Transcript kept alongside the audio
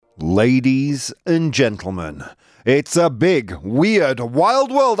Ladies and gentlemen, it's a big, weird,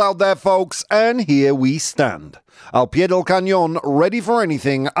 wild world out there, folks, and here we stand. Al pie del cañón, ready for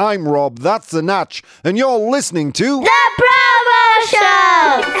anything. I'm Rob, that's the Natch, and you're listening to... The Promo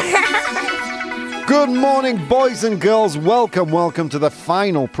Show! Good morning, boys and girls. Welcome to the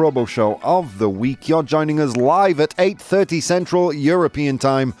final Promo Show of the week. You're joining us live at 8:30 Central European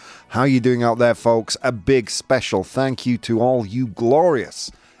Time. How are you doing out there, folks? A big special thank you to all you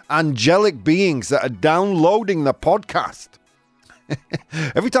glorious, angelic beings that are downloading the podcast.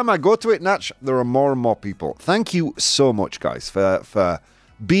 Every time I go to it, Natch, there are more and more people. Thank you so much, guys, for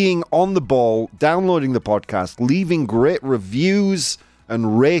being on the ball, downloading the podcast, leaving great reviews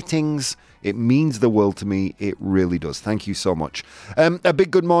and ratings. It means the world to me. It really does. Thank you so much. A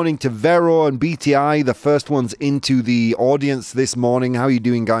big good morning to Vero and BTI, the first ones into the audience this morning. How are you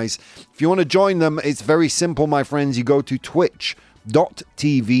doing, guys? If you want to join them, it's very simple, my friends. You go to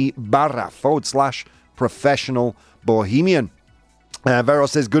twitch.tv/professional bohemian. Vero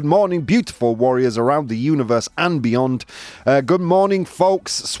says, good morning, beautiful warriors around the universe and beyond. Good morning,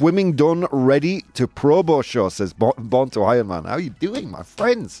 folks. Swimming done, ready to Probo Show, says Born to Iron Man. How are you doing, my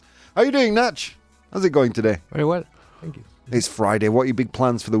friends? How are you doing, Natch? How's it going today? Very well, thank you. It's Friday. What are your big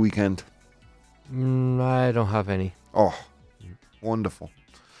plans for the weekend? I don't have any. Oh, wonderful.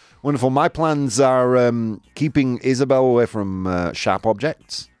 Wonderful. My plans are keeping Isabel away from sharp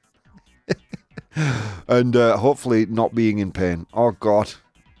objects. And hopefully not being in pain. Oh, God.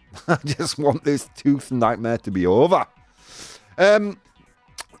 I just want this tooth nightmare to be over.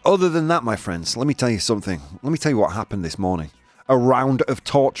 Other than that, my friends, let me tell you something. Let me tell you what happened this morning. A round of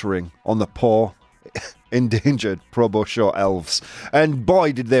torturing on the poor, endangered Probo Show elves. And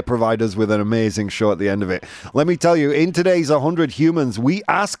boy, did they provide us with an amazing show at the end of it. Let me tell you, in today's 100 Humans, we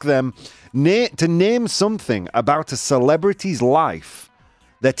ask them to name something about a celebrity's life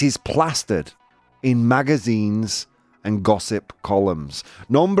that is plastered in magazines and gossip columns.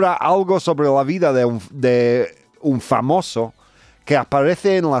 Nombra algo sobre la vida de un famoso que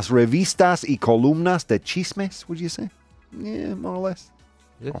aparece en las revistas y columnas de chismes, would you say? Yeah, more or less.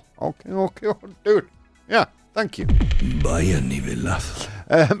 Yeah. Oh, okay, dude. Yeah, thank you. Vaya nivelazo.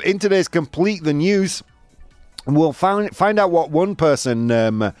 In today's Complete the News, we'll find out what one person,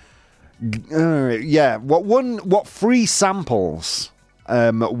 what free samples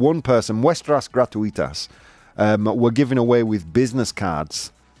one person, muestras gratuitas, were given away with business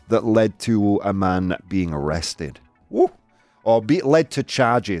cards that led to a man being arrested. Woo! Or led to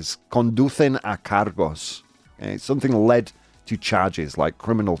charges. Conducen a cargos. Okay? Something led to charges, like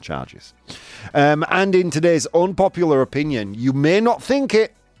criminal charges. And in today's Unpopular Opinion, you may not think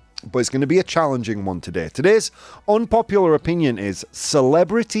it, but it's going to be a challenging one today. Today's Unpopular Opinion is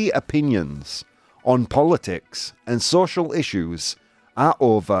celebrity opinions on politics and social issues are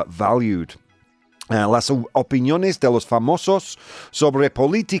overvalued. Las opiniones de los famosos sobre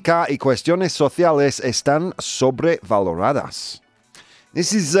política y cuestiones sociales están sobrevaloradas.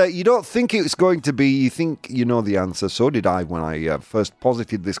 This is, you don't think it's going to be, you think you know the answer. So did I when I first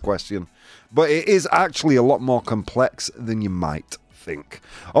posited this question. But it is actually a lot more complex than you might think.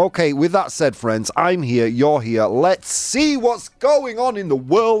 Okay, with that said, friends, I'm here, you're here. Let's see what's going on in the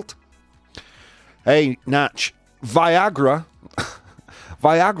world. Hey, Natch, Viagra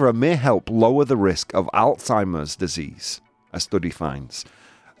may help lower the risk of Alzheimer's disease, a study finds.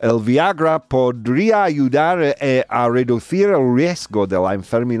 El Viagra podría ayudar a reducir el riesgo de la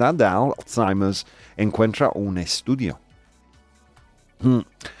enfermedad de Alzheimer's, encuentra un estudio.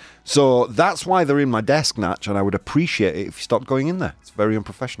 So that's why they're in my desk, Natch, and I would appreciate it if you stopped going in there. It's very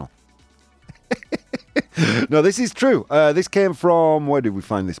unprofessional. No, this is true. This came from, where did we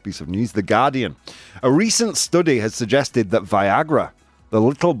find this piece of news? The Guardian. A recent study has suggested that Viagra, the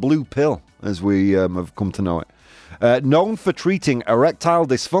little blue pill, as we have come to know it, known for treating erectile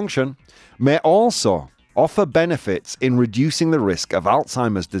dysfunction, may also offer benefits in reducing the risk of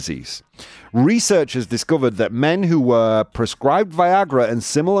Alzheimer's disease. Researchers discovered that men who were prescribed Viagra and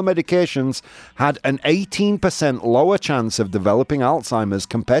similar medications had an 18% lower chance of developing Alzheimer's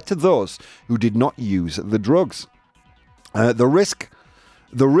compared to those who did not use the drugs. The risk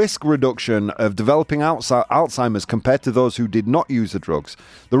reduction of developing Alzheimer's compared to those who did not use the drugs,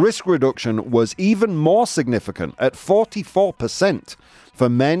 the risk reduction was even more significant at 44% for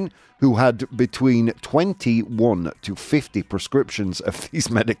men who had between 21 to 50 prescriptions of these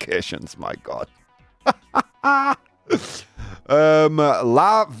medications. My God. La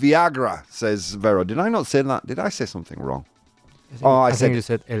Viagra, says Vero. Did I not say that? Did I say something wrong? I think you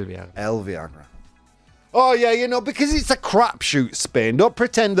said El Viagra. El Viagra. Oh, yeah, you know, because it's a crapshoot, Spain. Don't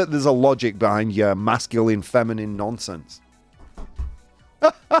pretend that there's a logic behind your masculine, feminine nonsense.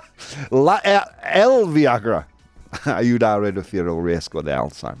 El Viagra ayuda a reducir el riesgo de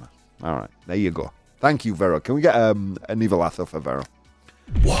Alzheimer. All right, there you go. Thank you, Vero. Can we get a nivelazo for Vero?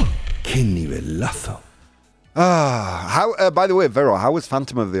 ¡Wow! ¡Qué nivelazo! By the way, Vero, how was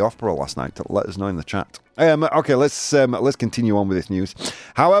Phantom of the Opera last night? Let us know in the chat. Okay, let's continue on with this news.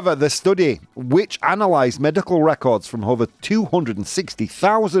 However, the study, which analysed medical records from over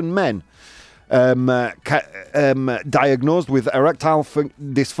 260,000 men diagnosed with erectile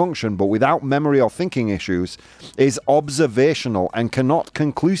dysfunction but without memory or thinking issues, is observational and cannot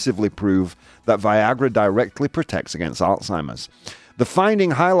conclusively prove that Viagra directly protects against Alzheimer's. The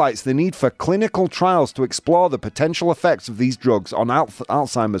finding highlights the need for clinical trials to explore the potential effects of these drugs on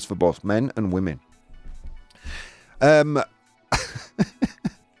Alzheimer's for both men and women. Yeah,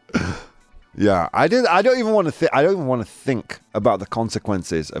 I don't even want to think about the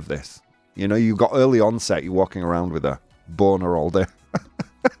consequences of this. You know, you've got early onset, you're walking around with a boner all day.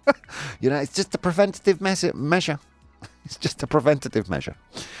 You know, it's just a preventative measure. It's just a preventative measure.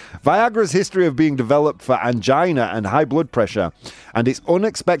 Viagra's history of being developed for angina and high blood pressure and its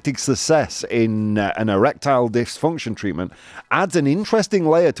unexpected success in an erectile dysfunction treatment adds an interesting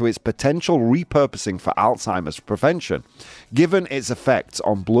layer to its potential repurposing for Alzheimer's prevention, given its effects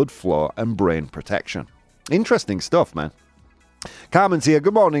on blood flow and brain protection. Interesting stuff, man. Carmen's here.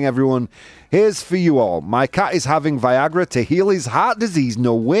 Good morning, everyone. Here's for you all. My cat is having Viagra to heal his heart disease.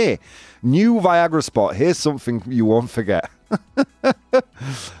 No way. New Viagra spot. Here's something you won't forget.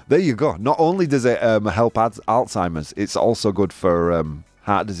 There you go. Not only does it help Alzheimer's, it's also good for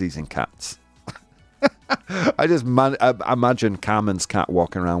heart disease in cats. I just imagine Carmen's cat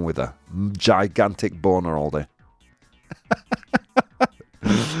walking around with a gigantic boner all day.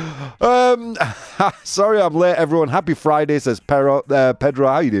 Sorry I'm late, everyone. Happy Friday, says Pedro.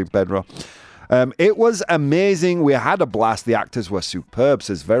 How you doing, Pedro? It was amazing. We had a blast. The actors were superb,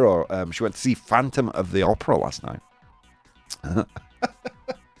 says Vero. She went to see Phantom of the Opera last night.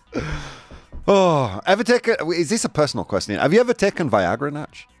 Is this a personal question? Have you ever taken Viagra,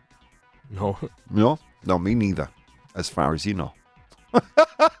 Natch? No. No? No, me neither, as far as you know.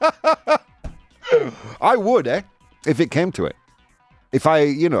 I would, if it came to it. If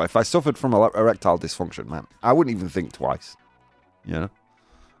I suffered from erectile dysfunction, man, I wouldn't even think twice, you know?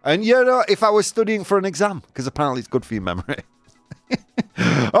 And, if I was studying for an exam, because apparently it's good for your memory.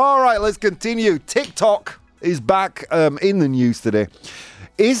 All right, let's continue. TikTok is back in the news today.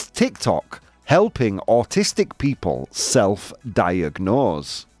 Is TikTok helping autistic people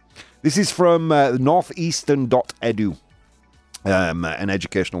self-diagnose? This is from northeastern.edu. An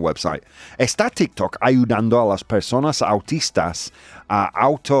educational website. ¿Está TikTok ayudando a las personas autistas a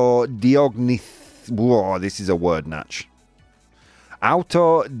this is a word, Natch.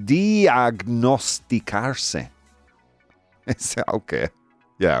 Autodiagnosticarse. It's okay.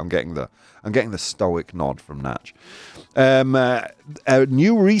 Yeah, I'm getting the stoic nod from Natch.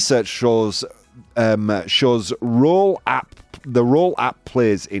 New research shows the role app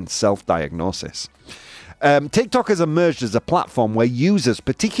plays in self-diagnosis. TikTok has emerged as a platform where users,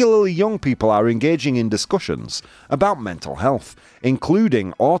 particularly young people, are engaging in discussions about mental health,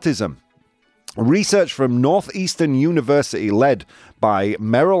 including autism. Research from Northeastern University, led by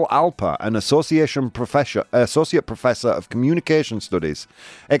Meryl Alper, an associate professor of communication studies,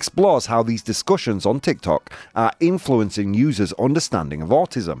 explores how these discussions on TikTok are influencing users' understanding of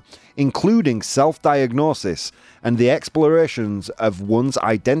autism, including self-diagnosis and the explorations of one's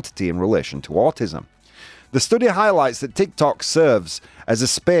identity in relation to autism. The study highlights that TikTok serves as a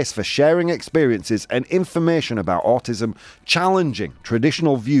space for sharing experiences and information about autism, challenging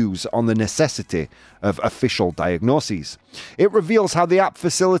traditional views on the necessity of official diagnoses. It reveals how the app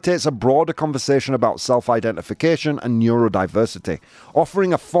facilitates a broader conversation about self-identification and neurodiversity,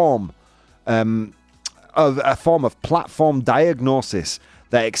 offering a form of platform diagnosis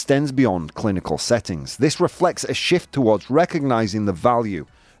that extends beyond clinical settings. This reflects a shift towards recognizing the value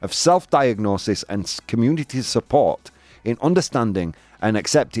of self-diagnosis and community support in understanding and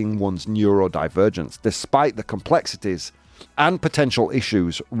accepting one's neurodivergence, despite the complexities and potential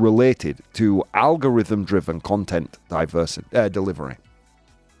issues related to algorithm-driven content delivery.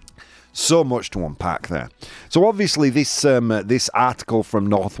 So much to unpack there. So obviously this article from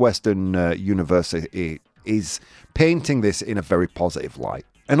Northwestern University is painting this in a very positive light.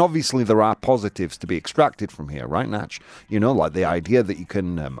 And obviously there are positives to be extracted from here, right, Natch? You know, like the idea that you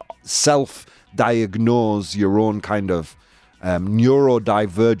can self-diagnose your own kind of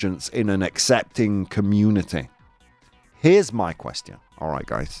neurodivergence in an accepting community. Here's my question. All right,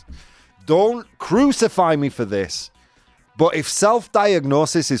 guys. Don't crucify me for this. But if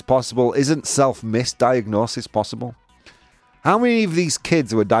self-diagnosis is possible, isn't self-misdiagnosis possible? How many of these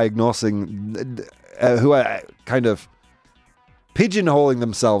kids who are diagnosing, who are kind of pigeonholing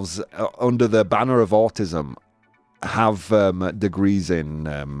themselves under the banner of autism, have degrees in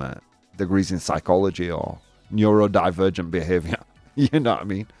psychology or neurodivergent behavior? You know what I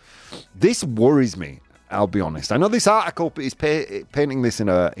mean? This worries me. I'll be honest. I know this article is painting this in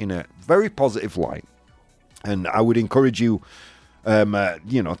a very positive light, and I would encourage you,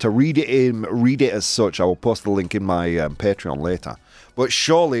 to read it as such. I will post the link in my Patreon later. But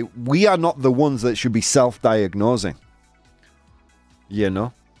surely we are not the ones that should be self-diagnosing. You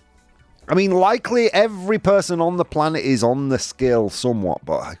know? I mean, likely every person on the planet is on the scale somewhat,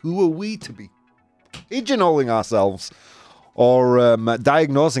 but who are we to be pigeonholing ourselves or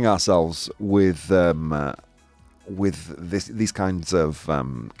diagnosing ourselves with these kinds of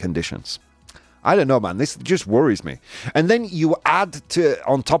conditions? I don't know, man. This just worries me. And then you add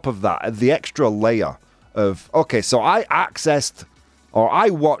on top of that the extra layer of, okay, so I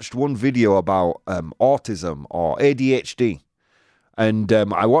watched one video about autism or ADHD, and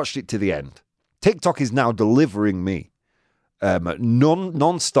I watched it to the end. TikTok is now delivering me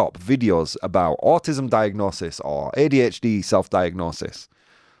non-stop videos about autism diagnosis or ADHD self-diagnosis.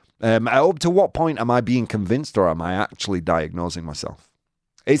 Up to what point am I being convinced, or am I actually diagnosing myself?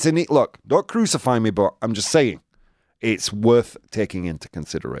 It's a neat look. Don't crucify me, but I'm just saying it's worth taking into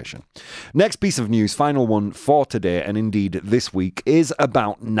consideration. Next piece of news, final one for today, and indeed this week, is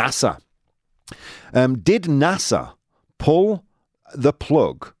about NASA. Did NASA pull the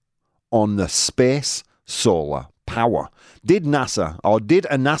plug on the space solar power? Did a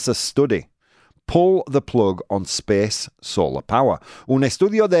NASA study pull the plug on space solar power? Un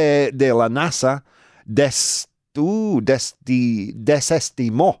estudio de la NASA desestimó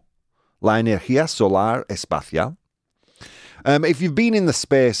la energía solar espacial. If you've been in the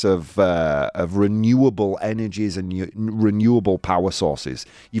space of renewable energies and renewable power sources,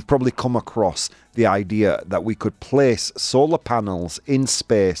 you've probably come across the idea that we could place solar panels in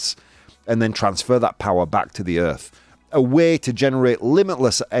space and then transfer that power back to the Earth. A way to generate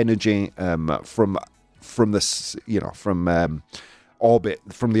limitless energy from the orbit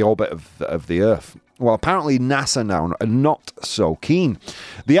of the Earth. Well, apparently NASA now are not so keen.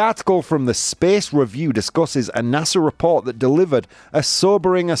 The article from the Space Review discusses a NASA report that delivered a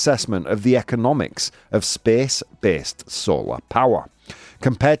sobering assessment of the economics of space-based solar power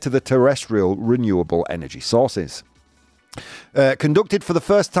compared to the terrestrial renewable energy sources. Conducted for the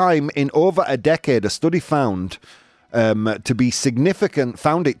first time in over a decade, a study found it to be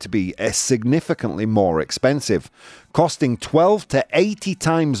significantly more expensive, costing 12 to 80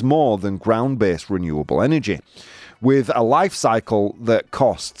 times more than ground-based renewable energy, with a life cycle that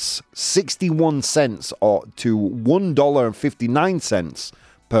costs 61 cents to $1.59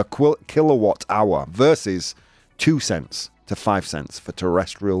 per kilowatt hour versus 2 cents to 5 cents for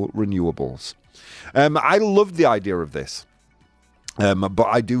terrestrial renewables. I love the idea of this. But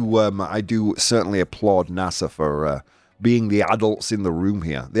I do certainly applaud NASA for being the adults in the room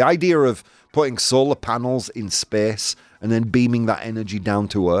here. The idea of putting solar panels in space and then beaming that energy down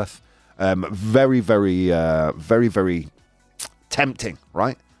to Earth, very, very, very, very tempting,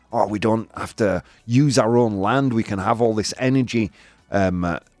 right? Oh, we don't have to use our own land. We can have all this energy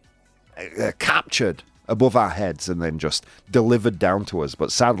captured above our heads and then just delivered down to us.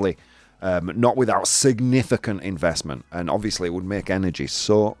 But sadly, not without significant investment. And obviously it would make energy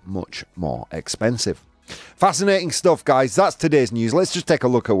so much more expensive. Fascinating stuff, guys. That's today's news. Let's just take a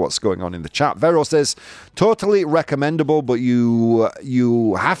look at what's going on in the chat. Vero says, totally recommendable, but you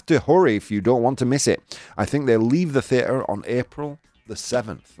have to hurry if you don't want to miss it. I think they leave the theatre on April the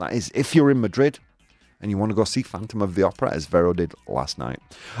 7th. That is, if you're in Madrid and you want to go see Phantom of the Opera, as Vero did last night.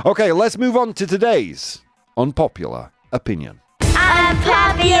 Okay, let's move on to today's unpopular opinion.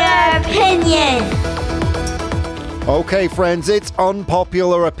 Unpopular opinion. Okay, friends, it's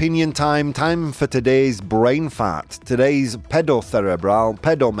unpopular opinion time. Time for today's brain fat. Today's pedocerebral,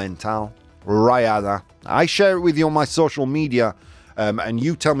 pedomental, rayada. I share it with you on my social media, and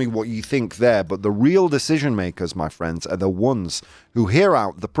you tell me what you think there. But the real decision makers, my friends, are the ones who hear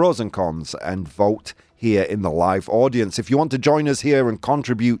out the pros and cons and vote here in the live audience. If you want to join us here and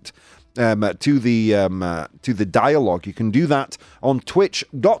contribute to the dialogue, you can do that on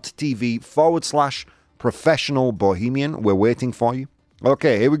twitch.tv/professional bohemian. We're waiting for you.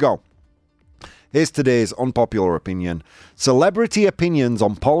 Okay, here we go. Here's today's unpopular opinion. Celebrity opinions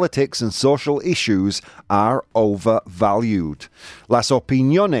on politics and social issues are overvalued. Las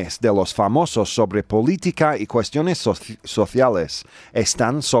opiniones de los famosos sobre política y cuestiones sociales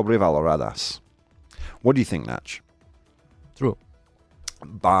están sobrevaloradas. What do you think, Nach? True.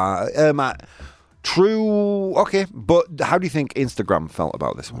 True. Okay, but how do you think Instagram felt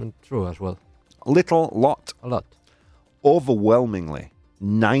about this one? True as well. Little, lot? A lot. Overwhelmingly,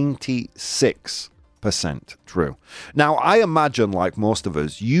 96% true. Now, I imagine, like most of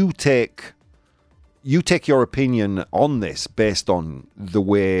us, you take your opinion on this based on the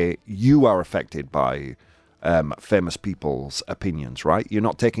way you are affected by famous people's opinions, right? You're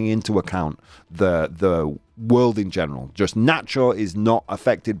not taking into account the world in general. Just Nacho is not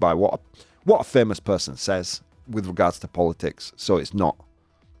affected by what a famous person says with regards to politics, so it's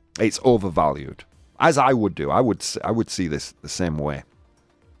overvalued. As I would do, I would see this the same way.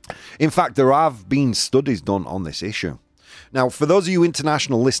 In fact, there have been studies done on this issue. Now, for those of you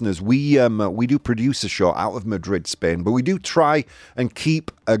international listeners, we do produce a show out of Madrid, Spain, but we do try and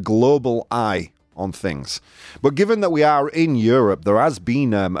keep a global eye on things. But given that we are in Europe, there has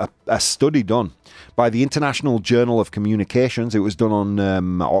been a study done by the International Journal of Communications. It was done on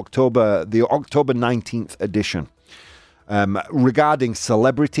the October 19th edition. Regarding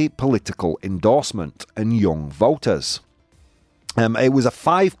celebrity political endorsement and young voters. It was a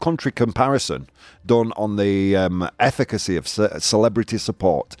 5-country comparison done on the efficacy of celebrity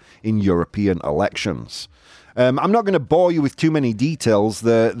support in European elections. I'm not going to bore you with too many details.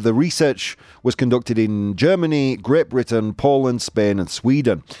 The research was conducted in Germany, Great Britain, Poland, Spain, and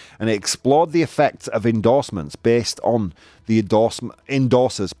Sweden, and it explored the effects of endorsements based on the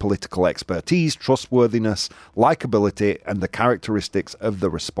endorser's political expertise, trustworthiness, likability, and the characteristics of the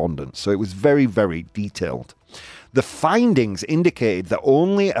respondents. So it was very, very detailed. The findings indicated that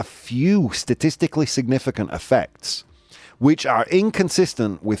only a few statistically significant effects, which are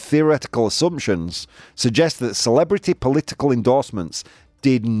inconsistent with theoretical assumptions, suggest that celebrity political endorsements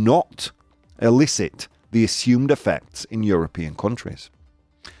did not elicit the assumed effects in European countries.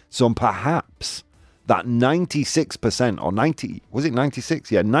 So perhaps that 96% or 90, was it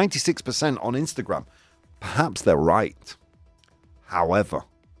 96? Yeah, 96% on Instagram. Perhaps they're right. However,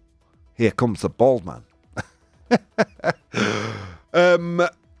 here comes the bald man.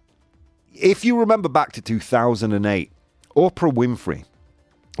 If you remember back to 2008, Oprah Winfrey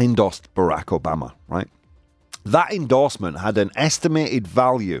endorsed Barack Obama, right? That endorsement had an estimated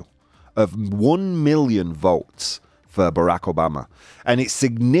value of 1 million votes for Barack Obama. And it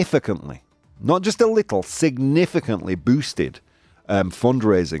significantly, not just a little, significantly boosted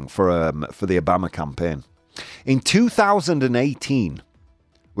fundraising for the Obama campaign. In 2018,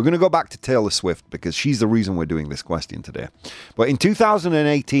 we're going to go back to Taylor Swift because she's the reason we're doing this question today. But in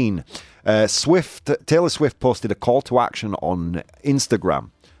 2018, Taylor Swift posted a call to action on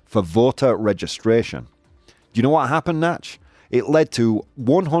Instagram for voter registration. Do you know what happened, Natch? It led to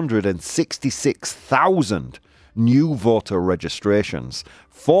 166,000 new voter registrations,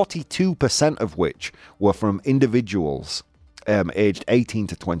 42% of which were from individuals aged 18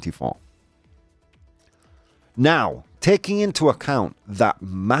 to 24. Now, taking into account that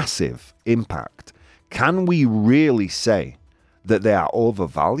massive impact, can we really say that they are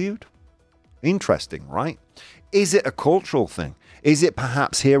overvalued? Interesting, right? Is it a cultural thing? Is it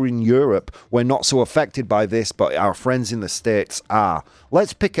perhaps here in Europe we're not so affected by this, but our friends in the States are?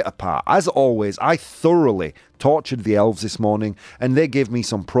 Let's pick it apart. As always, I thoroughly tortured the elves this morning, and they gave me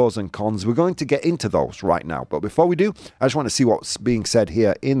some pros and cons. We're going to get into those right now. But before we do, I just want to see what's being said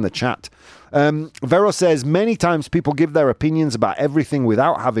here in the chat. Vero says, many times people give their opinions about everything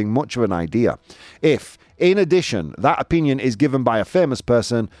without having much of an idea. If, in addition, that opinion is given by a famous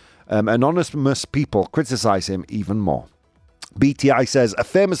person, anonymous people criticize him even more. BTI says, a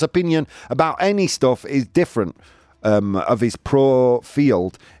famous opinion about any stuff is different of his pro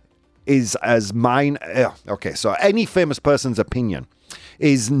field is as mine. Okay, so any famous person's opinion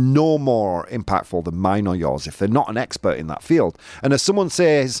is no more impactful than mine or yours if they're not an expert in that field. And as someone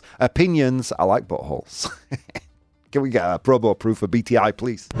says, opinions are like buttholes. Can we get a Probo approved for BTI,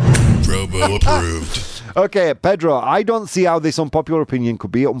 please? Probo approved. Okay, Pedro, I don't see how this unpopular opinion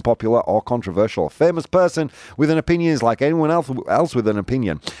could be unpopular or controversial. A famous person with an opinion is like anyone else with an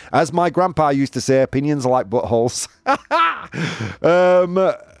opinion. As my grandpa used to say, opinions are like buttholes.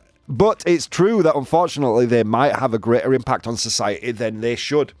 But it's true that unfortunately they might have a greater impact on society than they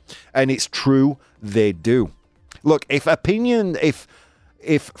should. And it's true they do. Look, if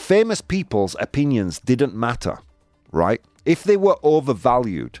famous people's opinions didn't matter, right? If they were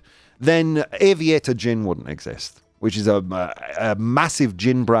overvalued, then Aviator Gin wouldn't exist, which is a massive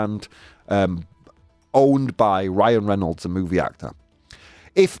gin brand owned by Ryan Reynolds, a movie actor.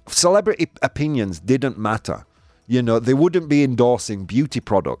 If celebrity opinions didn't matter, you know, they wouldn't be endorsing beauty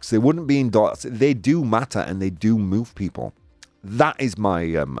products. They wouldn't be endorsing. They do matter and they do move people. That is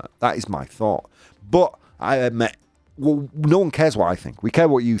my thought. But well, no one cares what I think. We care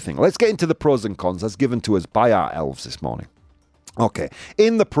what you think. Let's get into the pros and cons as given to us by our elves this morning. Okay,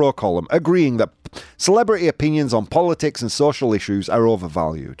 in the pro column, agreeing that celebrity opinions on politics and social issues are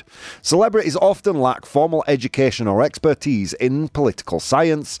overvalued. Celebrities often lack formal education or expertise in political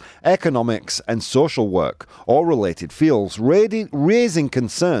science, economics, and social work or related fields, raising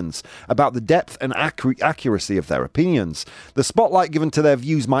concerns about the depth and accuracy of their opinions. The spotlight given to their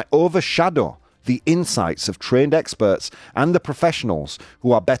views might overshadow the insights of trained experts and the professionals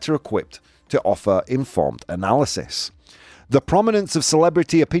who are better equipped to offer informed analysis. The prominence of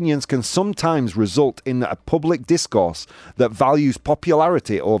celebrity opinions can sometimes result in a public discourse that values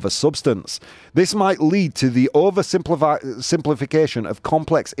popularity over substance. This might lead to the oversimplification of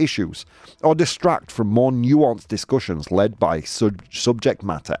complex issues or distract from more nuanced discussions led by subject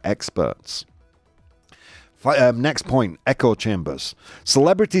matter experts. Next point, echo chambers.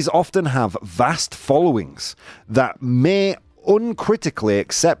 Celebrities often have vast followings that may uncritically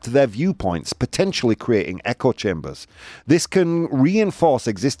accept their viewpoints, potentially creating echo chambers. This can reinforce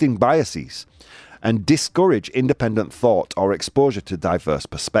existing biases and discourage independent thought or exposure to diverse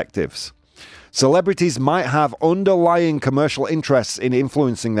perspectives. Celebrities might have underlying commercial interests in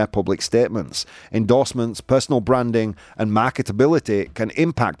influencing their public statements. Endorsements, personal branding, and marketability can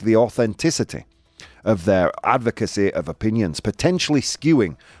impact the authenticity of their advocacy of opinions, potentially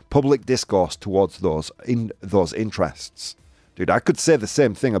skewing public discourse towards those interests. Dude, I could say the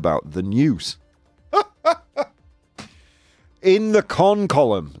same thing about the news. In the con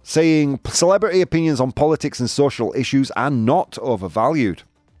column, saying celebrity opinions on politics and social issues are not overvalued.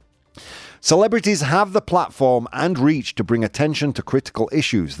 Celebrities have the platform and reach to bring attention to critical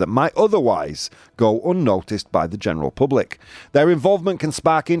issues that might otherwise go unnoticed by the general public. Their involvement can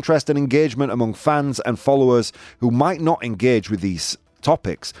spark interest and engagement among fans and followers who might not engage with these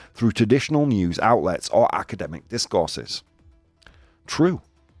topics through traditional news outlets or academic discourses. True.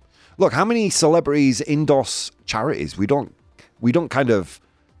 Look, how many celebrities endorse charities? We don't kind of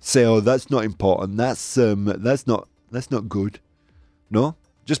say, "Oh, that's not important. That's not good." No,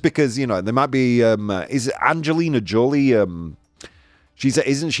 just because there might be. Is Angelina Jolie?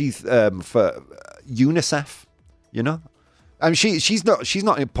 Isn't she for UNICEF? And she's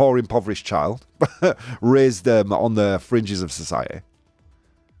not a poor, impoverished child raised on the fringes of society.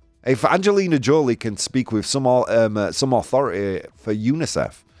 If Angelina Jolie can speak with some authority for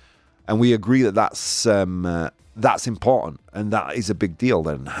UNICEF, and we agree that that's important and that is a big deal,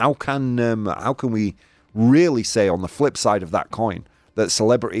 then how can we really say on the flip side of that coin that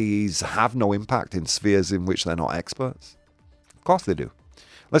celebrities have no impact in spheres in which they're not experts? Of course they do.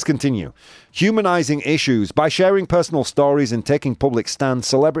 Let's continue. Humanizing issues. By sharing personal stories and taking public stands,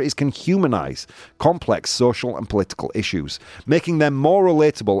 celebrities can humanize complex social and political issues, making them more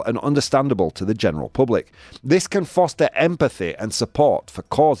relatable and understandable to the general public. This can foster empathy and support for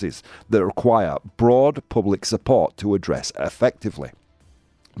causes that require broad public support to address effectively.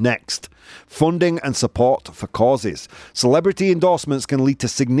 Next, funding and support for causes. Celebrity endorsements can lead to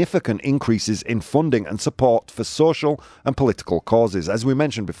significant increases in funding and support for social and political causes, as we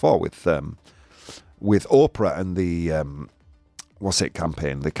mentioned before with Oprah and the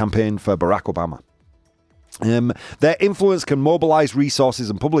campaign? The campaign for Barack Obama. Their influence can mobilize resources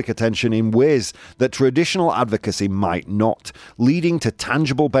and public attention in ways that traditional advocacy might not, leading to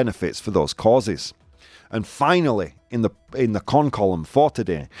tangible benefits for those causes. And finally, in the con column for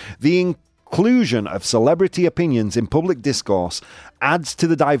today, the inclusion of celebrity opinions in public discourse adds to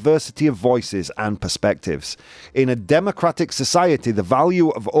the diversity of voices and perspectives. In a democratic society, the value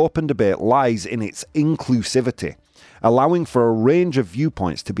of open debate lies in its inclusivity, allowing for a range of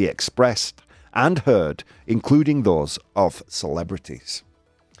viewpoints to be expressed and heard, including those of celebrities.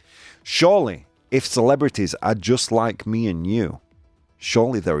 Surely, if celebrities are just like me and you,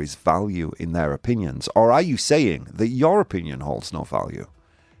 surely there is value in their opinions. Or are you saying that your opinion holds no value?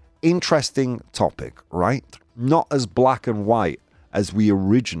 Interesting topic, right? Not as black and white as we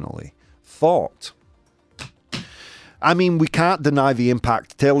originally thought. I mean, we can't deny the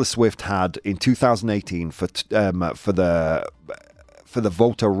impact Taylor Swift had in 2018 for the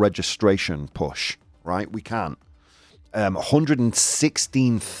voter registration push, right? We can't.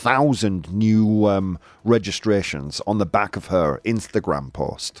 116,000 new registrations on the back of her Instagram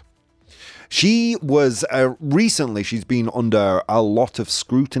post. She was recently, she's been under a lot of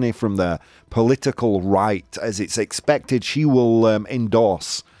scrutiny from the political right, as it's expected she will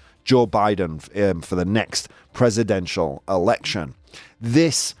endorse Joe Biden for the next presidential election.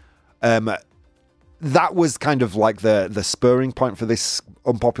 This that was kind of like the spurring point for this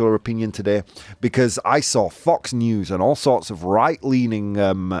unpopular opinion today, because I saw Fox News and all sorts of right-leaning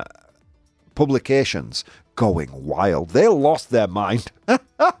publications going wild. They lost their mind.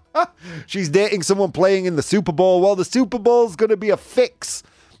 She's dating someone playing in the Super Bowl. Well, the Super Bowl's going to be a fix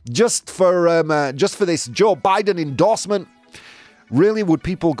just for this Joe Biden endorsement. Really, would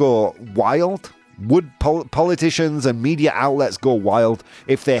people go wild? Would politicians and media outlets go wild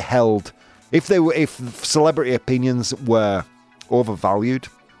if celebrity opinions were overvalued?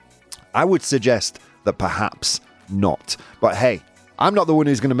 I would suggest that perhaps not. But hey, I'm not the one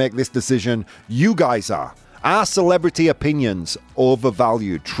who's going to make this decision. You guys are. Are celebrity opinions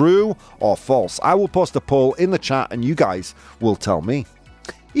overvalued? True or false? I will post a poll in the chat and you guys will tell me.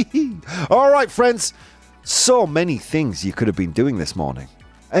 All right, friends. So many things you could have been doing this morning.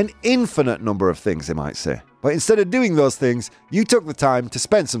 An infinite number of things, they might say. But instead of doing those things, you took the time to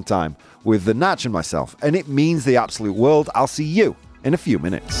spend some time with the Natch and myself. And it means the absolute world. I'll see you in a few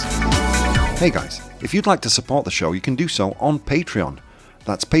minutes. Hey guys, if you'd like to support the show, you can do so on Patreon.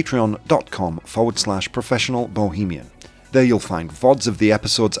 That's patreon.com/professional bohemian. There you'll find VODs of the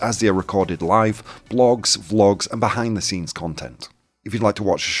episodes as they are recorded live, blogs, vlogs, and behind the scenes content. If you'd like to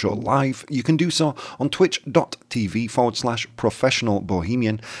watch the show live, you can do so on twitch.tv/professional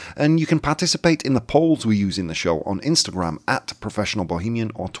bohemian, and you can participate in the polls we use in the show on Instagram @professional bohemian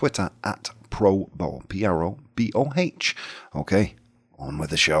or Twitter @probo, PROBOH. Okay, on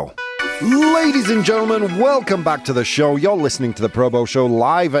with the show. Ladies and gentlemen, welcome back to the show. You're listening to the Probo Show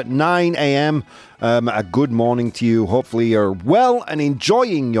live at 9 a.m. A good morning to you. Hopefully you're well and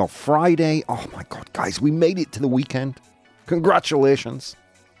enjoying your Friday. Oh my God, guys, we made it to the weekend. Congratulations.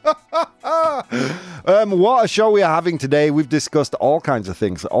 What a show we are having today. We've discussed all kinds of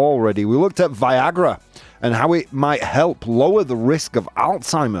things already. We looked at Viagra and how it might help lower the risk of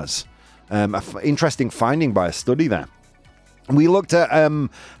Alzheimer's. An interesting finding by a study there. We looked at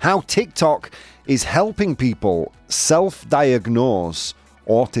how TikTok is helping people self-diagnose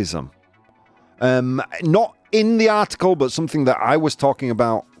autism. Not in the article, but something that I was talking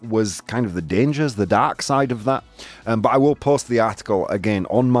about was kind of the dangers, the dark side of that. But I will post the article again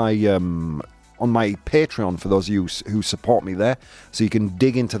on my Patreon for those of you who support me there, so you can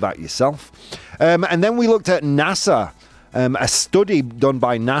dig into that yourself. And then we looked at NASA, a study done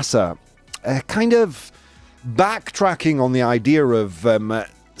by NASA, kind of backtracking on the idea of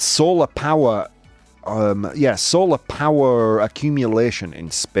solar power accumulation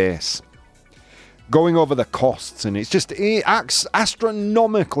in space. Going over the costs, and it's just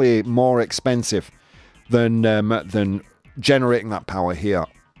astronomically more expensive than generating that power here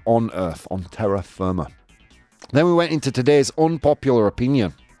on Earth, on terra firma. Then we went into today's unpopular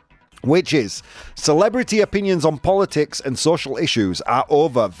opinion, which is celebrity opinions on politics and social issues are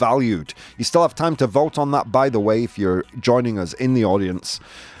overvalued. You still have time to vote on that, by the way, if you're joining us in the audience.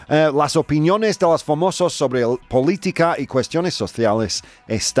 Las opiniones de los famosos sobre política y cuestiones sociales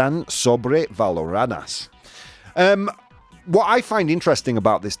están sobrevaloradas. What I find interesting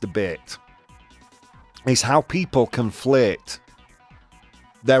about this debate is how people conflate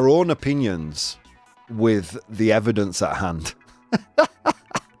their own opinions with the evidence at hand.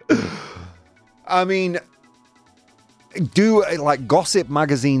 I mean, gossip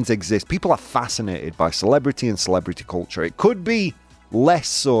magazines exist? People are fascinated by celebrity and celebrity culture. It could be less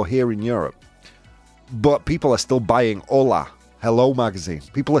so here in Europe, but people are still buying Hola, Hello magazine.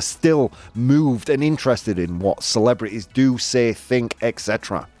 People are still moved and interested in what celebrities do, say, think,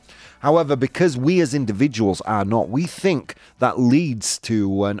 etc. However, because we as individuals are not, we think that leads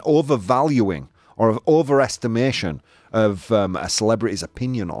to an overvaluing or overestimation of a celebrity's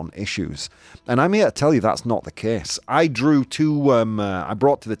opinion on issues. And I'm here to tell you that's not the case. I brought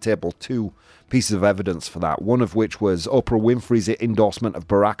to the table two pieces of evidence for that, one of which was Oprah Winfrey's endorsement of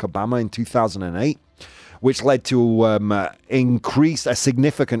Barack Obama in 2008, which led to a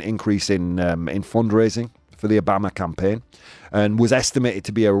significant increase in fundraising for the Obama campaign, and was estimated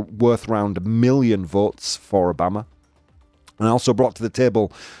to be worth around 1 million votes for Obama. And I also brought to the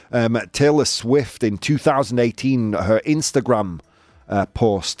table Taylor Swift in 2018, her Instagram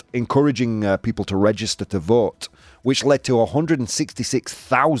post encouraging people to register to vote, which led to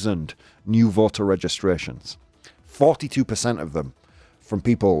 166,000 new voter registrations. 42% of them from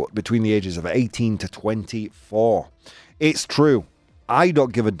people between the ages of 18 to 24. It's true. I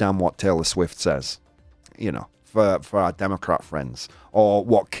don't give a damn what Taylor Swift says, for our Democrat friends, or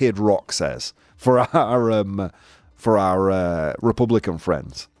what Kid Rock says for our Republican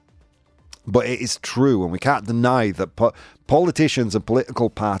friends. But it is true, and we can't deny that politicians and political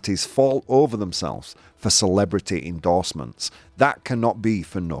parties fall over themselves for celebrity endorsements. That cannot be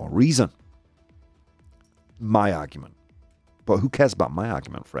for no reason. My argument. But who cares about my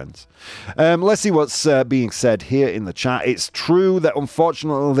argument, friends? Let's see what's being said here in the chat. It's true that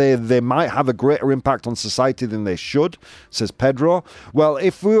unfortunately they might have a greater impact on society than they should, says Pedro. Well,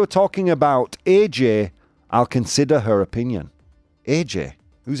 if we were talking about AJ, I'll consider her opinion. AJ?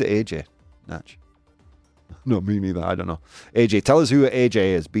 Who's AJ? Natch? No, me neither. I don't know. AJ, tell us who AJ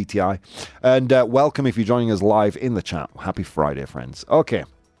is, BTI. And welcome if you're joining us live in the chat. Happy Friday, friends. Okay.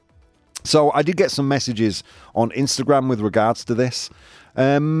 So I did get some messages on Instagram with regards to this.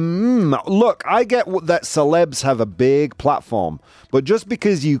 Look, I get that celebs have a big platform, but just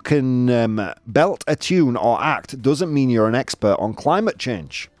because you can belt a tune or act doesn't mean you're an expert on climate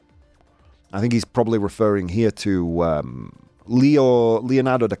change. I think he's probably referring here to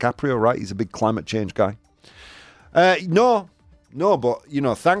Leonardo DiCaprio, right? He's a big climate change guy. No, but,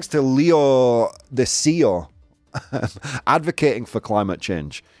 thanks to Leo the CEO advocating for climate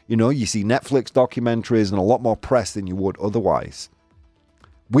change, you see Netflix documentaries and a lot more press than you would otherwise.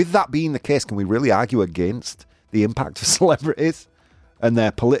 With that being the case, can we really argue against the impact of celebrities and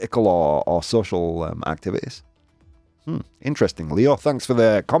their political or social activities? Interesting. Leo, thanks for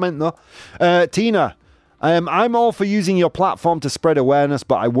the comment, though. Tina, I'm all for using your platform to spread awareness,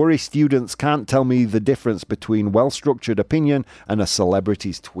 but I worry students can't tell me the difference between well-structured opinion and a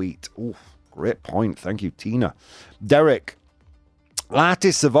celebrity's tweet. Ooh, great point. Thank you, Tina. Derek,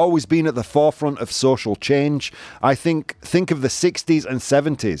 artists have always been at the forefront of social change. I think of the 60s and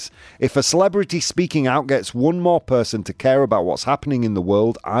 70s. If a celebrity speaking out gets one more person to care about what's happening in the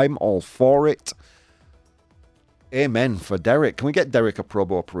world, I'm all for it. Amen for Derek. Can we get Derek a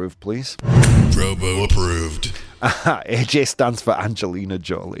Probo approved, please? Probo approved. AJ stands for Angelina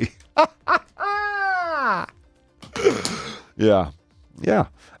Jolie. Yeah.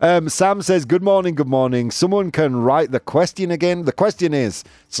 Sam says, good morning. Someone can write the question again. The question is,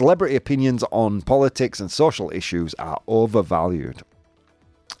 celebrity opinions on politics and social issues are overvalued.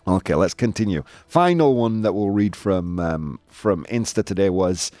 Okay, let's continue. Final one that we'll read from Insta today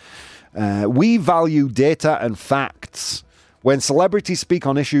was, we value data and facts. When celebrities speak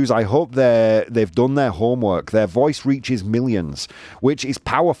on issues, I hope they've done their homework. Their voice reaches millions, which is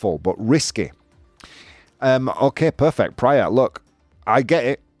powerful but risky. Okay, perfect. Prior, look, I get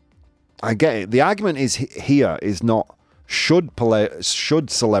it. The argument is not should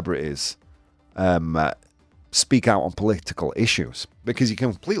celebrities speak out on political issues, because you're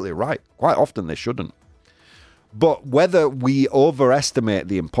completely right. Quite often they shouldn't. But whether we overestimate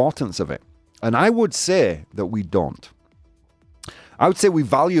the importance of it, and I would say that we don't. I would say we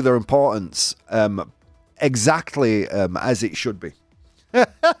value their importance exactly as it should be.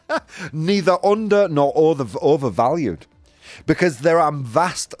 Neither under nor overvalued. Because there are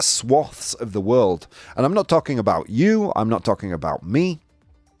vast swaths of the world. And I'm not talking about you. I'm not talking about me.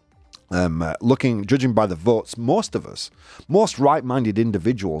 Judging by the votes, most of us, most right-minded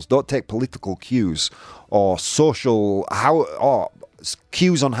individuals don't take political cues or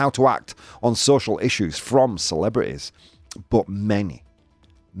cues on how to act on social issues from celebrities. But many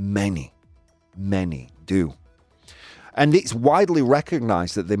do. And it's widely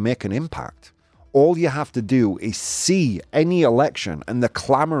recognized that they make an impact. All you have to do is see any election and the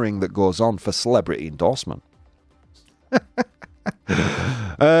clamoring that goes on for celebrity endorsement.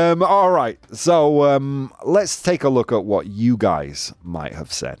 All right, so let's take a look at what you guys might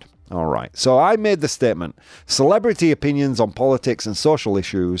have said. All right, so I made the statement, celebrity opinions on politics and social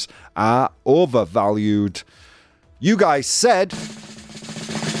issues are overvalued. You guys said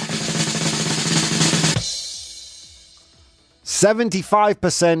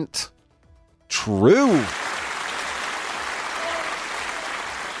 75% true.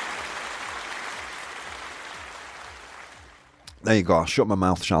 There you go. I'll shut my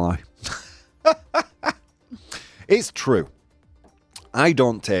mouth, shall I? It's true. I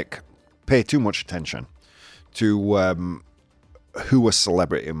don't pay too much attention to who a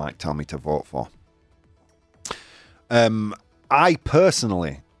celebrity might tell me to vote for. I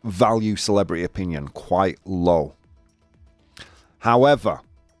personally value celebrity opinion quite low. However,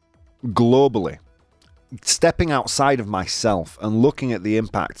 globally, stepping outside of myself and looking at the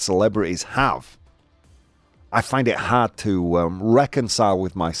impact celebrities have, I find it hard to reconcile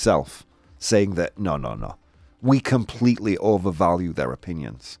with myself saying that no, we completely overvalue their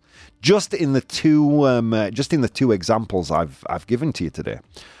opinions. Just in the two examples I've given to you today,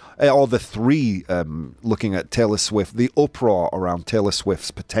 or the three, looking at Taylor Swift, the uproar around Taylor Swift's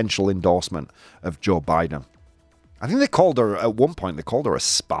potential endorsement of Joe Biden. I think at one point they called her a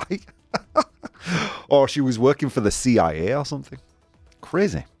spy, or she was working for the CIA or something.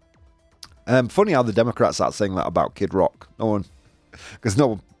 Crazy. Funny how the Democrats start saying that about Kid Rock. Because no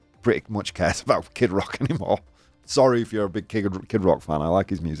one pretty much cares about Kid Rock anymore. Sorry if you're a big Kid Rock fan. I like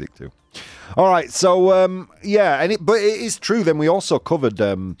his music too. All right, so but it is true. Then we also covered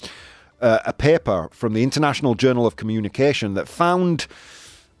a paper from the International Journal of Communication that found,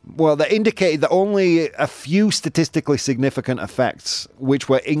 that indicated that only a few statistically significant effects, which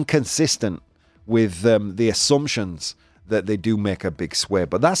were inconsistent with the assumptions that they do make a big sway.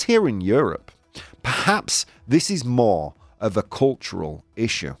 But that's here in Europe. Perhaps this is more of a cultural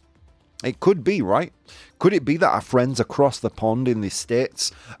issue. It could be, right? Could it be that our friends across the pond in the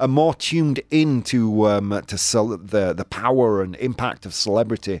States are more tuned into the power and impact of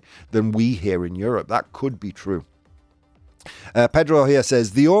celebrity than we here in Europe? That could be true. Pedro here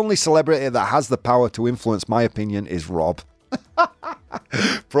says, the only celebrity that has the power to influence my opinion is Rob.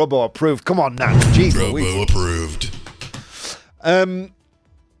 Probo approved. Come on, Nat. Jeez, Probo approved.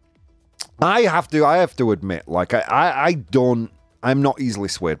 I have to admit, like, I'm not easily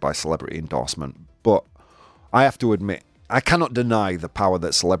swayed by celebrity endorsement, but I have to admit, I cannot deny the power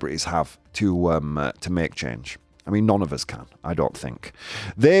that celebrities have to make change. I mean, none of us can, I don't think.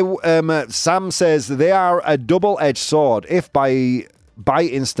 Sam says they are a double-edged sword. If by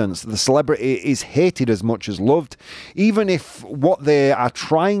instance the celebrity is hated as much as loved, even if what they are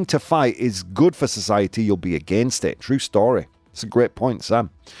trying to fight is good for society, you'll be against it. True story. It's a great point, Sam.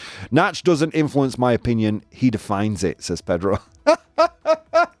 Natch doesn't influence my opinion, he defines it, says Pedro.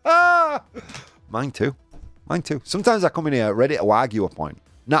 Mine too. Sometimes I come in here ready to argue a point.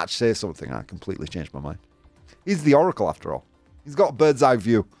 Natch says something, I completely change my mind. He's the oracle, after all. He's got a bird's eye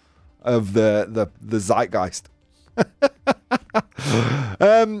view of the zeitgeist.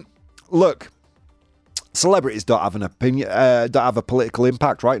 Look, celebrities don't have an opinion, don't have a political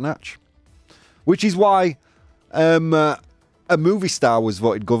impact, right, Natch? Which is why a movie star was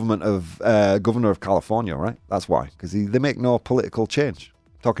voted governor of California, right? That's why, because they make no political change.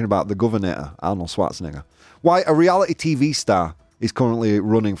 Talking about the governor, Arnold Schwarzenegger. Why a reality TV star is currently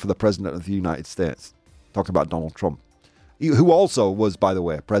running for the president of the United States. Talking about Donald Trump, who also was, by the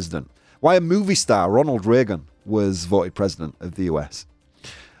way, president. Why a movie star, Ronald Reagan, was voted president of the US.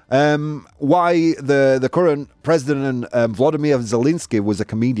 Why the current president, Vladimir Zelensky, was a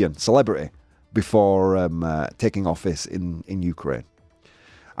comedian, celebrity, before taking office in Ukraine.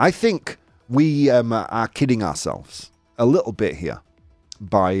 I think we are kidding ourselves a little bit here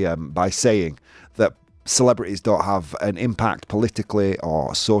by saying that celebrities don't have an impact politically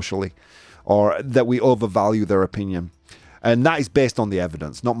or socially, or that we overvalue their opinion. And that is based on the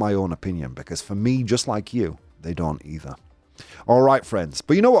evidence, not my own opinion, because for me, just like you, they don't either. All right, friends.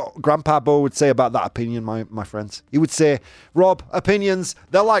 But you know what Grandpa Bo would say about that opinion, my friends? He would say, Rob, opinions,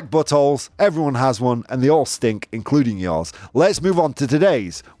 they're like buttholes. Everyone has one, and they all stink, including yours. Let's move on to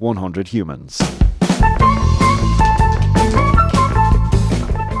today's 100 Humans.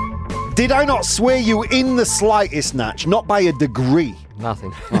 Did I not sway you in the slightest, Natch? Not by a degree.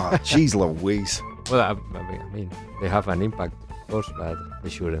 Nothing. Oh, jeez Louise. Well, I mean, they have an impact, of course, but they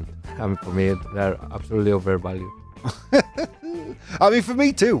shouldn't. I mean, for me, they're absolutely overvalued. I mean, for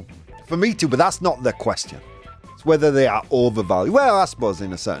me too, but that's not the question. It's whether they are overvalued. Well, I suppose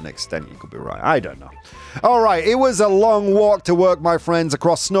in a certain extent you could be right. I don't know. All right, it was a long walk to work, my friends,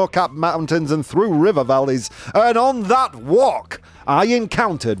 across snow-capped mountains and through river valleys. And on that walk, I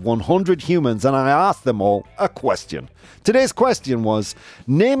encountered 100 humans and I asked them all a question. Today's question was,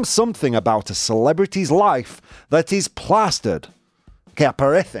 name something about a celebrity's life that is plastered, que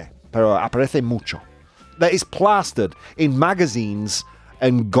aparece, pero aparece mucho, that is plastered in magazines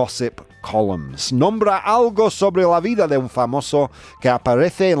and gossip columns. Nombra algo sobre la vida de un famoso que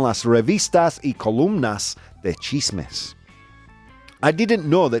aparece en las revistas y columnas de chismes. I didn't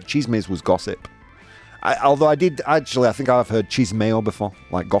know that chismes was gossip. Although I think I've heard chismeo before,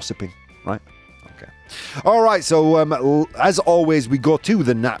 like gossiping, right? Okay. All right, so as always, we go to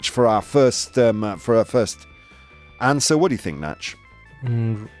the Natch for our first answer. What do you think, Natch?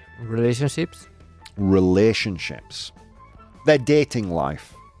 Relationships. Their dating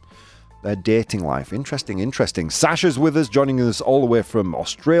life. Interesting. Sasha's with us, joining us all the way from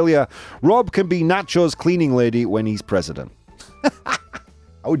Australia. Rob can be Nacho's cleaning lady when he's president. I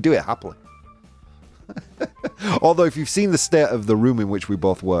would do it happily. Although if you've seen the state of the room in which we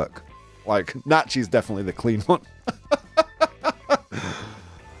both work, like, Natchy's definitely the clean one.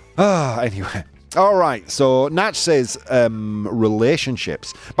 Anyway. All right, so Natch says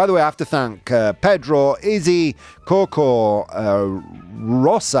relationships. By the way, I have to thank Pedro, Izzy, Coco,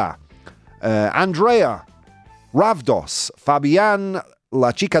 Rosa, Andrea, Ravdos, Fabian,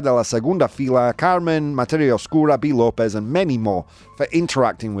 La Chica de la Segunda Fila, Carmen, Materia Oscura, B. Lopez, and many more for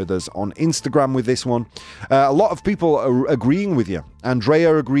interacting with us on Instagram with this one. A lot of people are agreeing with you.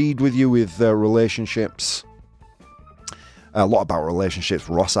 Andrea agreed with you with relationships. A lot about relationships.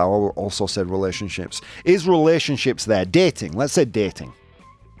 Rossauer also said relationships. Is relationships there? Dating. Let's say dating.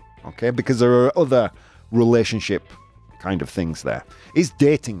 Okay, because there are other relationship kind of things there. Is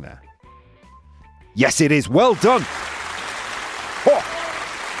dating there? Yes, it is. Well done. Oh.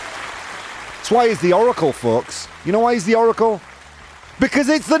 That's why he's the oracle, folks. You know why he's the oracle? Because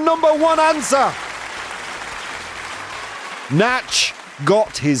it's the number one answer. Natch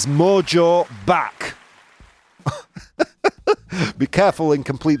got his mojo back. Be careful and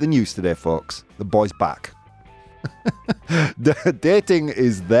complete the news today, folks. The boy's back. Dating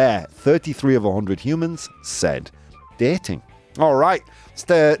is there. 33 of 100 humans said dating. All right.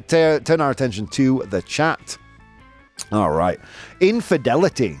 Let's turn our attention to the chat. All right.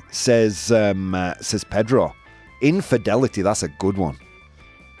 Infidelity, says Pedro. Infidelity, that's a good one.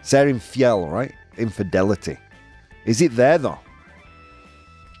 Ser infiel, right? Infidelity. Is it there, though?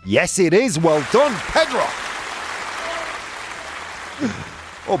 Yes, it is. Well done, Pedro.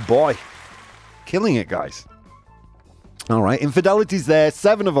 Oh, boy. Killing it, guys. All right. Infidelity's there.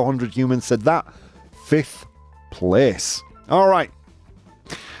 7 of 100 humans said that. 5th place. All right.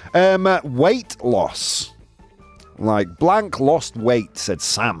 Weight loss. Like blank lost weight, said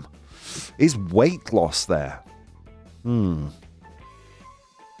Sam. Is weight loss there? I'm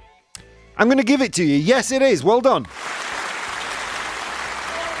going to give it to you. Yes, it is. Well done.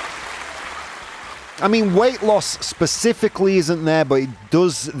 I mean, weight loss specifically isn't there, but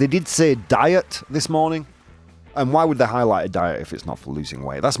they did say diet this morning. And why would they highlight a diet if it's not for losing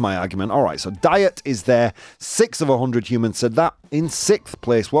weight? That's my argument. All right, so diet is there. 6 of 100 humans said that. In 6th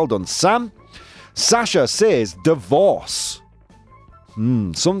place. Well done, Sam. Sasha says divorce.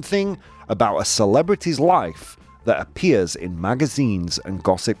 Something about a celebrity's life that appears in magazines and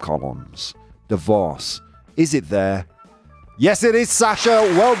gossip columns. Divorce. Is it there? Yes, it is, Sasha.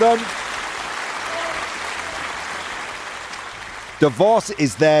 Well done. Divorce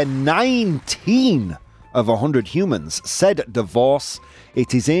is there. 19 of 100 humans said divorce.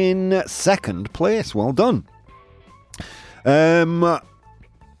 It is in 2nd place. Well done.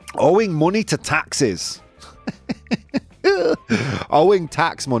 Owing money to taxes. Owing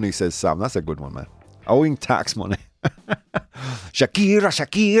tax money, says Sam. That's a good one, man. Owing tax money.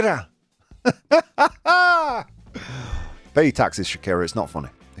 Shakira. Pay your taxes, Shakira. It's not funny.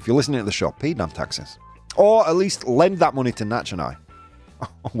 If you're listening to the show, pay your damn taxes. Or at least lend that money to Natch and I.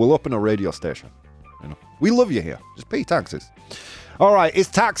 We'll open a radio station. You know, we love you here. Just pay your taxes. All right, is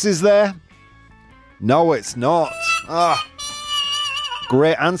taxes there? No, it's not.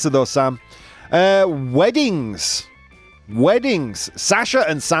 Great answer, though, Sam. Weddings. Sasha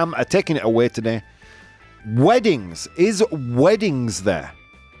and Sam are taking it away today. Weddings. Is weddings there?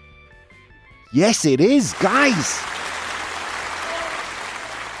 Yes, it is, guys.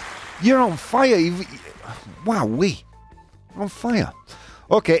 You're on fire. Wow, on fire.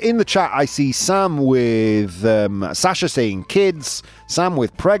 Okay, in the chat, I see Sam with Sasha saying kids, Sam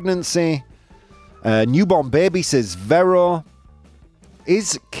with pregnancy, newborn baby says Vero.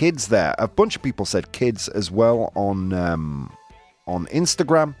 Is kids there? A bunch of people said kids as well on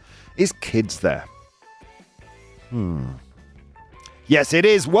Instagram. Is kids there? Yes, it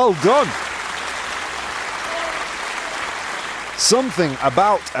is. Well done. Something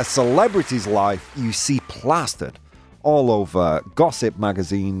about a celebrity's life you see plastered all over gossip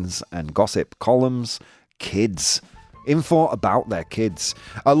magazines and gossip columns. Kids. Info about their kids.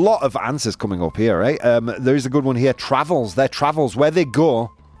 A lot of answers coming up here, right? There's a good one here. Travels. Their travels. Where they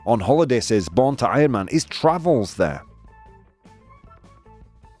go on holiday, says Born to Iron Man. Is travels there?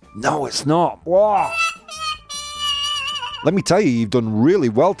 No, it's not. Whoa. Let me tell you, you've done really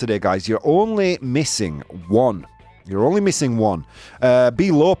well today, guys. You're only missing one.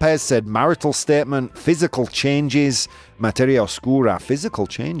 B. Lopez said marital statement, physical changes, materia oscura, physical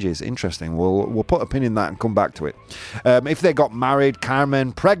changes. Interesting. We'll put a pin in that and come back to it. If they got married,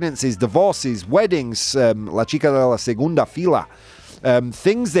 Carmen, pregnancies, divorces, weddings, la chica de la segunda fila,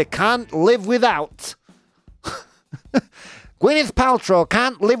 things they can't live without. Gwyneth Paltrow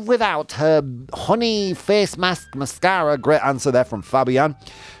can't live without her honey face mask mascara. Great answer there from Fabian.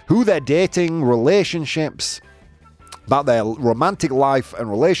 Who they're dating, relationships, about their romantic life and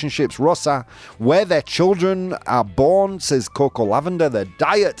relationships, Rosa. Where their children are born, says Coco Lavender. Their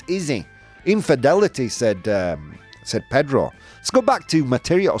diet, Izzy. Infidelity, said Pedro. Let's go back to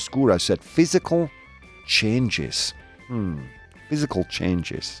Materia Oscura, said physical changes. Physical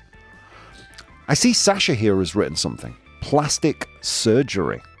changes. I see Sasha here has written something. Plastic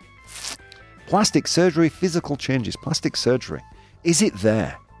surgery. Plastic surgery, physical changes, plastic surgery. Is it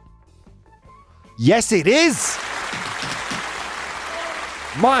there? Yes, it is!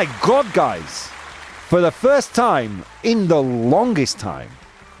 My God, guys. For the first time in the longest time,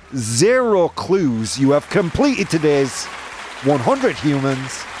 0 clues. You have completed today's 100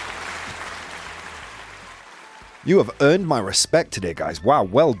 humans. You have earned my respect today, guys. Wow,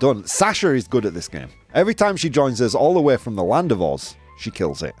 well done. Sasha is good at this game. Every time she joins us all the way from the land of Oz, she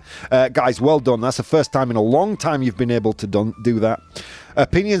kills it. Guys, well done. That's the first time in a long time you've been able to do that.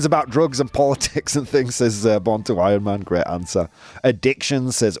 Opinions about drugs and politics and things, says Born to Iron Man. Great answer.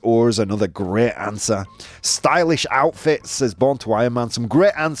 Addiction, says Oars. Another great answer. Stylish outfits, says Born to Iron Man. Some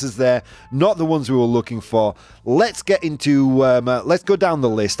great answers there. Not the ones we were looking for. Let's get into... let's go down the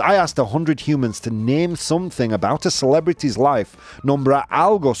list. I asked 100 humans to name something about a celebrity's life. Nombra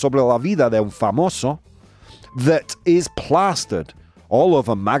algo sobre la vida de un famoso that is plastered all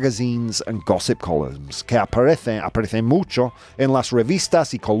over magazines and gossip columns que aparecen mucho en las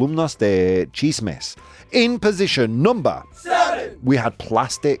revistas y columnas de chismes. In position number 7, we had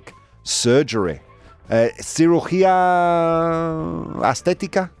plastic surgery. Cirugía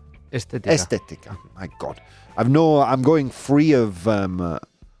estética? Estética. My God. I'm going free of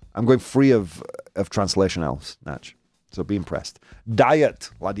translation else, Natch. So be impressed.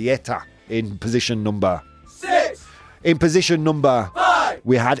 Diet, la dieta, in position number 6. In position number 5,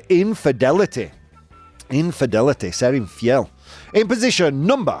 we had infidelity. Infidelity, ser infiel. In position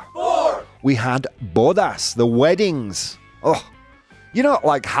number 4, we had bodas, the weddings. Oh, you know,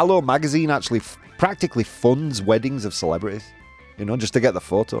 like Hello Magazine actually practically funds weddings of celebrities, you know, just to get the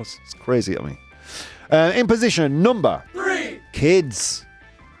photos. It's crazy to me. In position number 3, kids.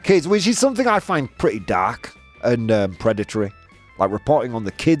 Kids, which is something I find pretty dark and predatory. Like reporting on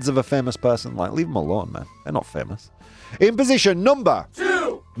the kids of a famous person. Like, leave them alone, man. They're not famous. In position number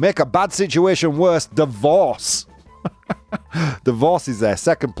 2, make a bad situation worse, divorce. Divorce is there.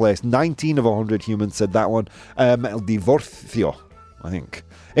 Second place. 19 of 100 humans said that one. El divorcio, I think.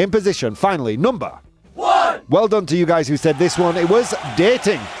 In position, finally, number 1. Well done to you guys who said this one. It was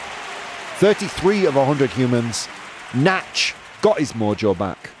dating. 33 of 100 humans. Natch got his mojo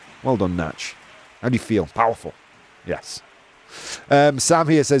back. Well done, Natch. How do you feel? Powerful. Yes. Sam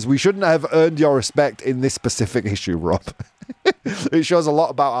here says, we shouldn't have earned your respect in this specific issue, Rob. It shows a lot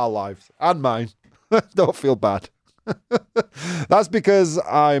about our lives. And mine. Don't feel bad. That's because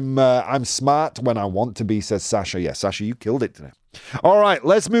I'm smart when I want to be, says Sasha. Yes, Sasha, you killed it today. All right,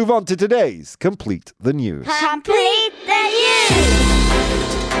 let's move on to today's Complete the News. Complete the news!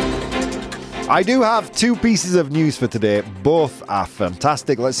 I do have 2 pieces of news for today. Both are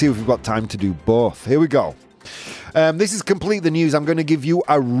fantastic. Let's see if we've got time to do both. Here we go. This is Complete the News. I'm going to give you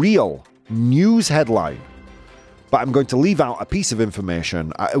a real news headline, but I'm going to leave out a piece of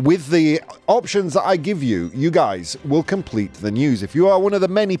information. With the options that I give you, you guys will complete the news. If you are one of the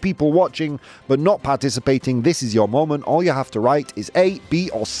many people watching but not participating, this is your moment. All you have to write is A, B,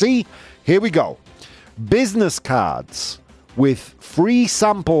 or C. Here we go. Business cards with free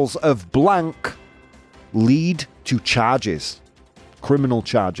samples of blank lead to charges, criminal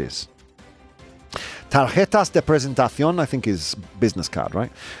charges. Tarjetas de presentación, I think is business card, right?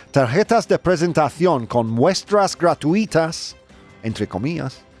 Tarjetas de presentación con muestras gratuitas, entre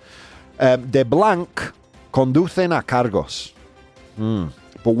comillas, de blanc conducen a cargos.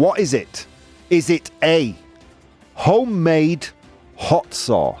 But what is it? Is it A, homemade hot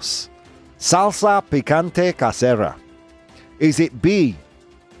sauce, salsa picante casera? Is it B,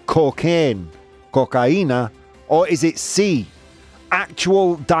 cocaína, or is it C,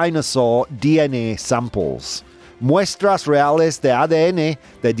 actual dinosaur DNA samples? Muestras reales de ADN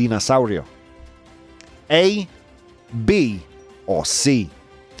de dinosaurio. A, B, or C?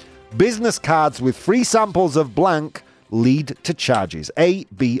 Business cards with free samples of blank lead to charges. A,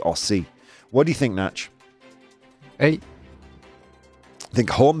 B, or C? What do you think, Natch? A. I think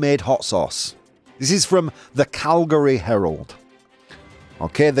homemade hot sauce. This is from the Calgary Herald.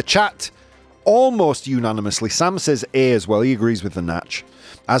 Okay, the chat almost unanimously. Sam says A as well. He agrees with the Natch,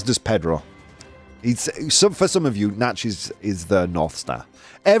 as does Pedro. For some of you, Natch is the North Star.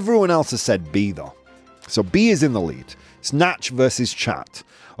 Everyone else has said B, though. So B is in the lead. It's Natch versus chat.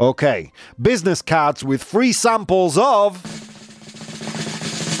 Okay, business cards with free samples of...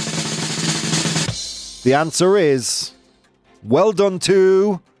 The answer is... Well done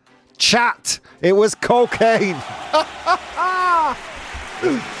to... chat. It was cocaine.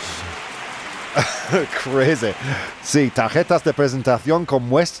 Crazy. Sí, tarjetas de presentación con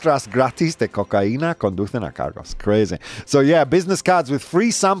muestras gratis de cocaína conducen a cargos. Crazy. So yeah, business cards with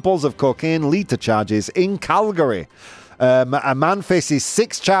free samples of cocaine lead to charges in Calgary. A man faces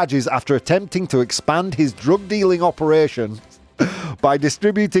 6 charges after attempting to expand his drug dealing operation by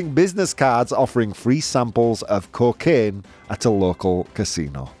distributing business cards offering free samples of cocaine at a local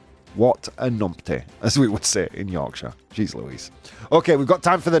casino. What a numpty, as we would say in Yorkshire. Jeez Louise. Okay, we've got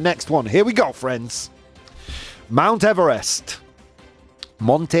time for the next one. Here we go, friends. Mount Everest.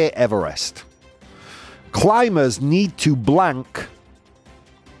 Monte Everest. Climbers need to blank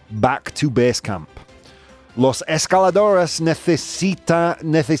back to base camp. Los escaladores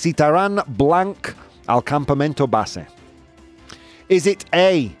necesitarán blank al campamento base. Is it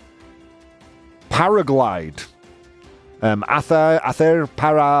A, paraglide? Hacer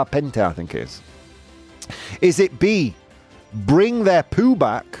parapente, I think it is. Is it B, bring their poo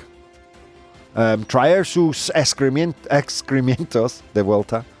back? Traer sus excrementos de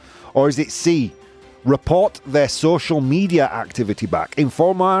vuelta? Or is it C, report their social media activity back?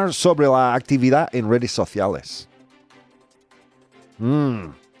 Informar sobre la actividad en redes sociales.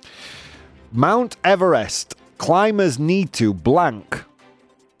 Mount Everest. Climbers need to blank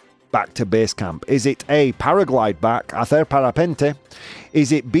back to base camp. Is it A, paraglide back, hacer parapente?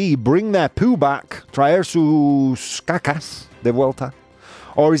 Is it B, bring their poo back, traer sus cacas de vuelta?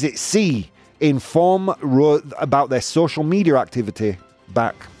 Or is it C, inform about their social media activity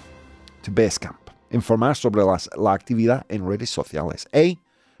back to base camp? Informar sobre la actividad en redes sociales. A,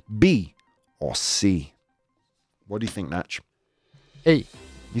 B, or C? What do you think, Natch? A.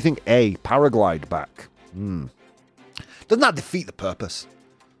 You think A, paraglide back? Doesn't that defeat the purpose?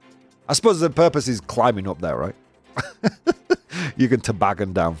 I suppose the purpose is climbing up there, right? You can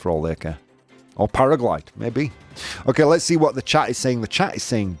toboggan down for all they care. Or paraglide, maybe. Okay, let's see what the chat is saying. The chat is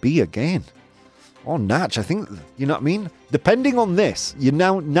saying B again. Oh, Natch, I think, you know what I mean? Depending on this,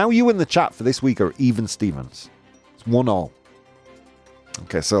 now you in the chat for this week are even Stevens. It's 1-1.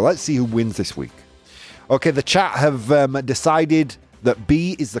 Okay, so let's see who wins this week. Okay, the chat have decided that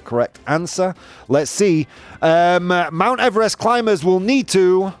B is the correct answer. Let's see. Mount Everest climbers will need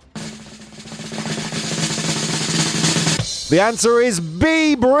to... The answer is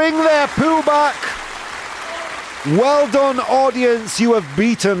B, bring their poo back. Well done, audience. You have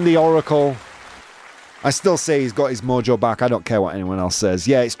beaten the Oracle. I still say he's got his mojo back. I don't care what anyone else says.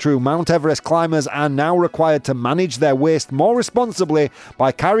 Yeah, it's true. Mount Everest climbers are now required to manage their waste more responsibly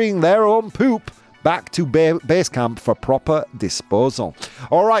by carrying their own poop back to base camp for proper disposal.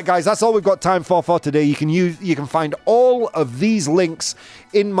 All right, guys, that's all we've got time for today. You can find all of these links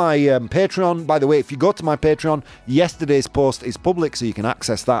in my Patreon. By the way, if you go to my Patreon, yesterday's post is public, so you can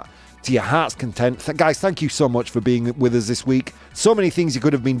access that to your heart's content. Guys, thank you so much for being with us this week. So many things you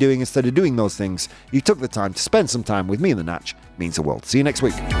could have been doing instead of doing those things. You took the time to spend some time with me and the Natch. It means the world. See you next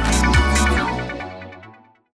week.